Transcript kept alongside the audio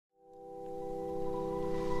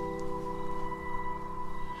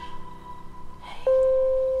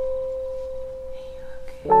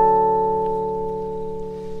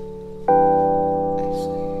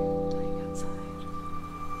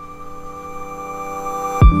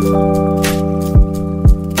This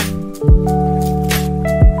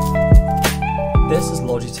is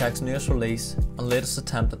Logitech's newest release and latest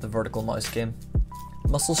attempt at the vertical mouse game.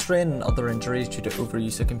 Muscle strain and other injuries due to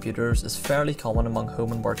overuse of computers is fairly common among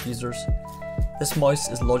home and work users. This mouse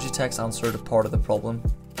is Logitech's answer to part of the problem.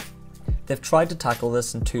 They've tried to tackle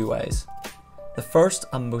this in two ways. The first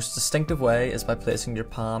and most distinctive way is by placing your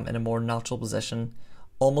palm in a more natural position,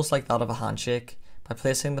 almost like that of a handshake, by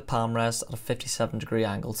placing the palm rest at a 57-degree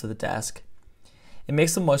angle to the desk. It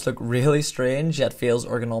makes the mouse look really strange yet feels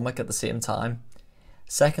ergonomic at the same time.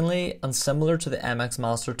 Secondly, and similar to the MX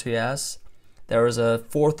Master 2S, there is a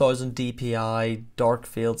 4000 dpi dark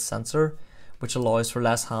field sensor which allows for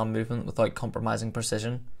less hand movement without compromising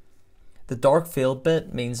precision. The dark field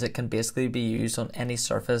bit means it can basically be used on any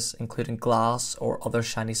surface including glass or other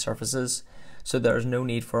shiny surfaces, so there is no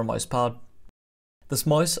need for a mouse pad. This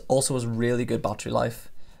mouse also has really good battery life.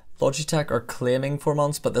 Logitech are claiming 4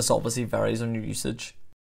 months, but this obviously varies on your usage.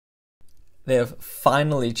 They have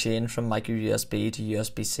finally changed from micro USB to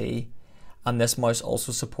USB-C, and this mouse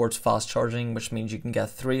also supports fast charging, which means you can get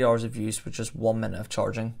 3 hours of use with just 1 minute of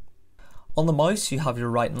charging. On the mouse you have your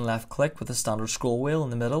right and left click with a standard scroll wheel in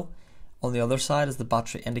the middle. On the other side is the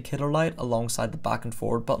battery indicator light alongside the back and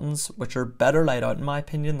forward buttons, which are better laid out in my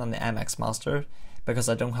opinion than the MX Master because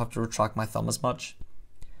I don't have to retract my thumb as much.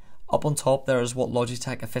 Up on top there is what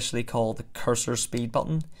Logitech officially call the cursor speed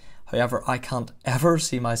button. However, I can't ever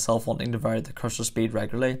see myself wanting to vary the cursor speed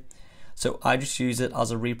regularly, so I just use it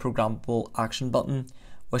as a reprogrammable action button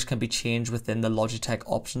which can be changed within the Logitech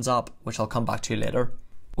Options app, which I'll come back to later.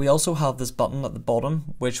 We also have this button at the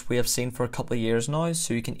bottom which we have seen for a couple of years now,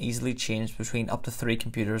 so you can easily change between up to 3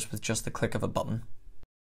 computers with just the click of a button.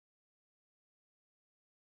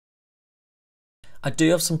 I do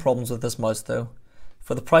have some problems with this mouse though.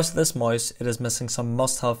 For the price of this mouse, it is missing some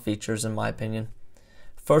must-have features in my opinion.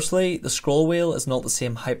 Firstly, the scroll wheel is not the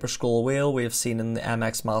same hyper scroll wheel we have seen in the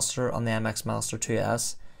MX Master and the MX Master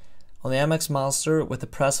 2S. On the MX Master, with the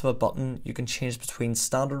press of a button, you can change between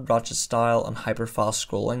standard ratchet style and hyper fast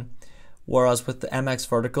scrolling, whereas with the MX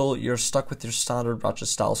Vertical, you're stuck with your standard ratchet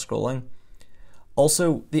style scrolling.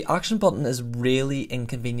 Also, the action button is really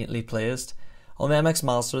inconveniently placed. On the MX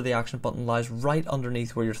Master, the action button lies right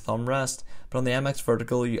underneath where your thumb rests, but on the MX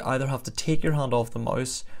Vertical, you either have to take your hand off the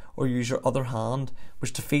mouse or use your other hand,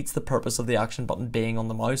 which defeats the purpose of the action button being on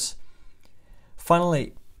the mouse.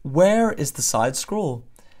 Finally, where is the side scroll?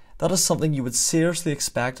 That is something you would seriously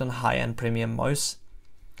expect on a high-end premium mouse.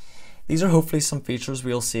 These are hopefully some features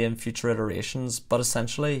we'll see in future iterations, but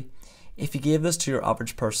essentially, if you gave this to your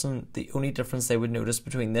average person, the only difference they would notice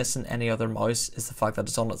between this and any other mouse is the fact that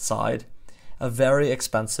it's on its side. A very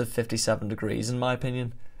expensive 57 degrees in my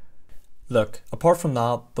opinion. Look, apart from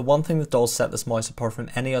that, the one thing that does set this mouse apart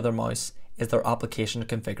from any other mouse is their application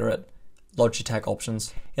to configure it, Logitech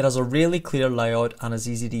Options. It has a really clear layout and is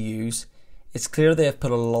easy to use. It's clear they have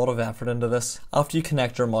put a lot of effort into this. After you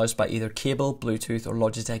connect your mouse by either cable, Bluetooth or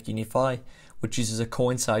Logitech Unify, which uses a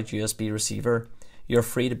coincide USB receiver, you're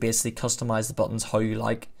free to basically customize the buttons how you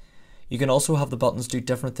like. You can also have the buttons do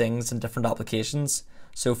different things in different applications.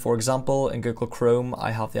 So for example, in Google Chrome,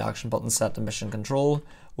 I have the action button set to mission control,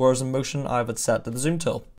 whereas in Motion, I have it set to the zoom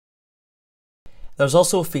tool. There's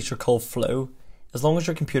also a feature called Flow. As long as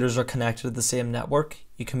your computers are connected to the same network,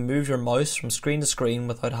 you can move your mouse from screen to screen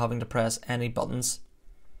without having to press any buttons.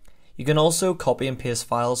 You can also copy and paste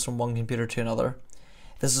files from one computer to another.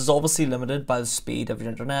 This is obviously limited by the speed of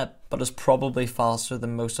your internet, but is probably faster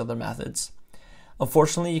than most other methods.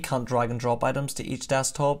 Unfortunately, you can't drag and drop items to each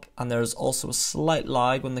desktop, and there is also a slight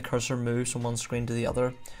lag when the cursor moves from one screen to the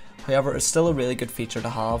other. However, it's still a really good feature to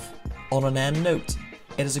have. On an end note,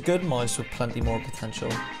 it is a good mouse with plenty more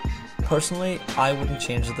potential. Personally, I wouldn't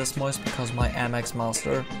change to this mouse because my MX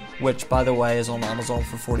Master, which by the way is on Amazon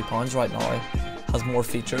for £40 right now, has more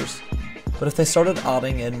features. But if they started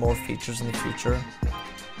adding in more features in the future,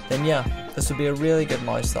 then yeah, this would be a really good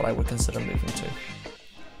mouse that I would consider moving to.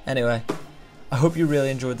 Anyway, I hope you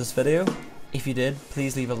really enjoyed this video. If you did,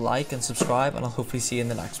 please leave a like and subscribe, and I'll hopefully see you in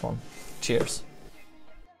the next one. Cheers.